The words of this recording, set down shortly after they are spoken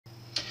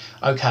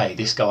Okay,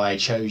 this guide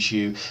shows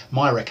you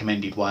my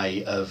recommended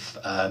way of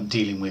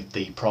dealing with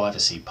the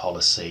privacy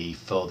policy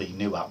for the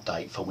new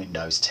update for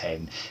Windows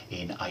 10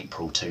 in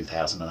April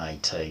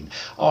 2018.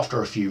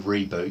 After a few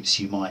reboots,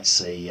 you might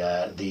see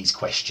these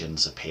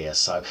questions appear.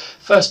 So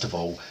first of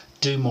all,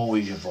 do more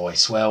with your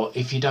voice. Well,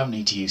 if you don't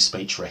need to use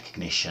speech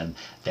recognition,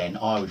 then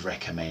I would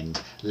recommend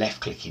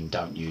left clicking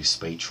don't use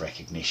speech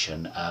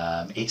recognition.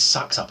 It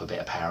sucks up a bit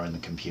of power in the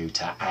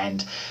computer,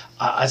 and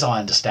as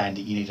I understand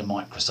it, you need a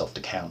Microsoft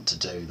account to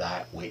do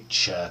that,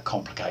 which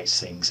complicates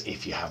things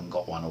if you haven't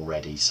got one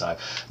already. So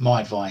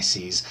my advice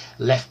is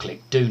left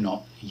click do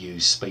not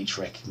use speech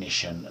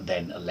recognition,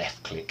 then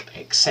left click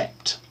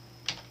accept.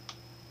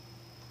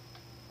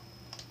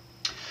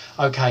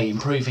 Okay,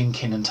 improving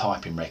kin and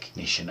typing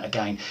recognition.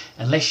 Again,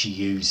 unless you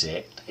use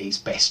it, it's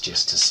best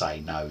just to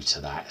say no to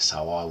that.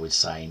 So I would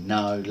say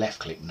no, left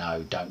click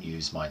no, don't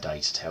use my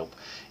data to help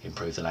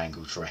improve the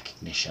language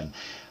recognition,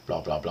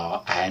 blah blah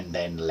blah, and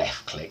then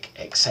left click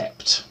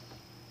accept.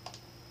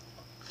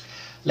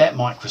 Let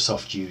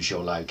Microsoft use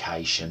your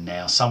location.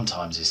 Now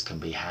sometimes this can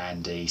be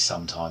handy,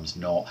 sometimes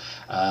not.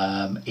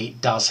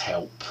 It does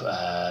help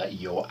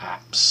your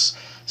apps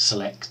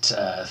select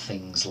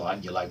things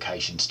like your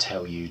location to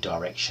tell you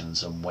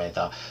directions and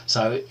weather.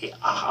 So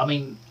I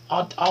mean,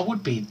 I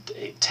would be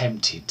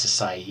tempted to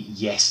say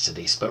yes to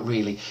this, but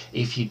really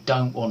if you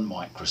don't want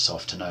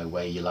Microsoft to know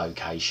where your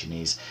location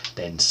is,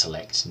 then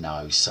select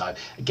no. So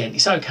again,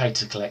 it's okay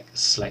to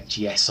select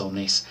yes on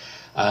this.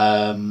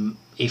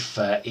 If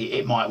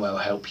it might well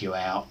help you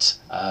out,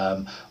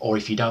 or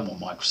if you don't want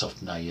Microsoft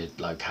to know your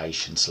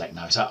location, select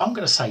no. So I'm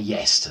going to say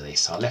yes to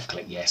this. I'll left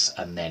click yes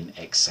and then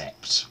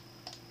accept.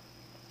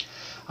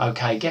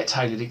 Okay, get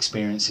tailored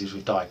experiences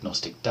with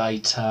diagnostic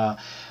data.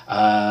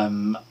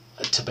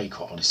 To be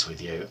quite honest with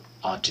you,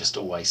 I'd just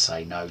always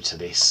say no to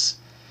this,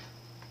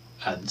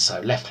 and so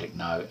left click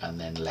no and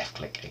then left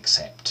click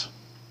accept.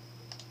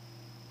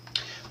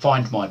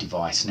 Find My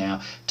Device.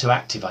 Now, to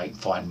activate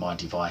Find My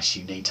Device,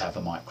 you need to have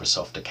a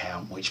Microsoft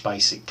account, which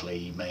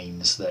basically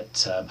means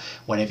that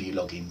whenever you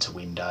log into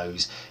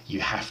Windows, you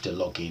have to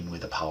log in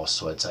with a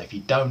password. So if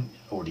you don't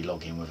already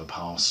log in with a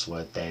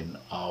password, then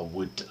I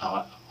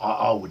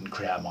wouldn't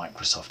create a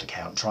Microsoft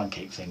account. Try and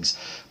keep things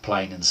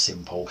plain and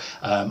simple.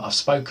 I've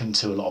spoken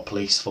to a lot of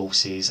police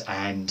forces,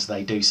 and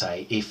they do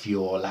say if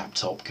your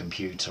laptop,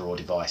 computer or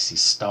device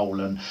is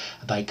stolen,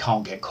 they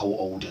can't get court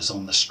orders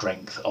on the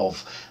strength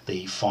of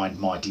the Find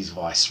My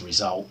Device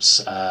results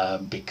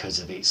because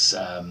of its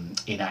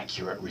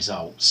inaccurate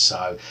results.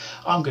 So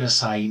I'm going to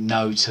say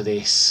no to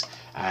this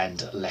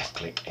and left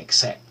click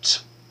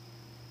accept.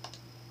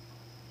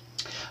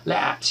 Let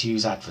apps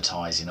use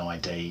advertising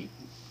ID.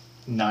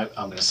 No,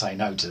 I'm going to say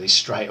no to this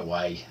straight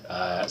away.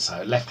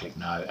 So left click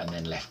no and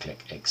then left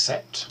click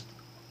accept.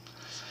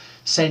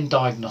 Send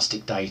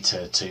diagnostic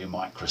data to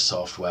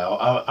Microsoft. Well,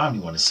 I only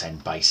want to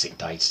send basic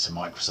data to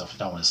Microsoft. I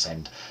don't want to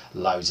send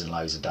loads and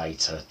loads of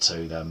data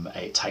to them.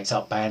 It takes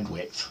up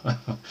bandwidth.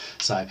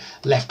 So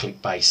left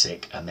click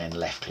basic and then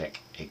left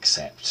click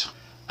accept.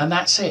 And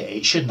that's it.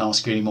 It shouldn't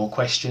ask you any more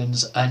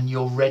questions, and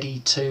you're ready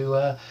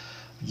to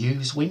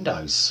use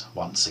Windows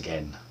once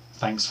again.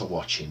 Thanks for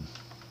watching.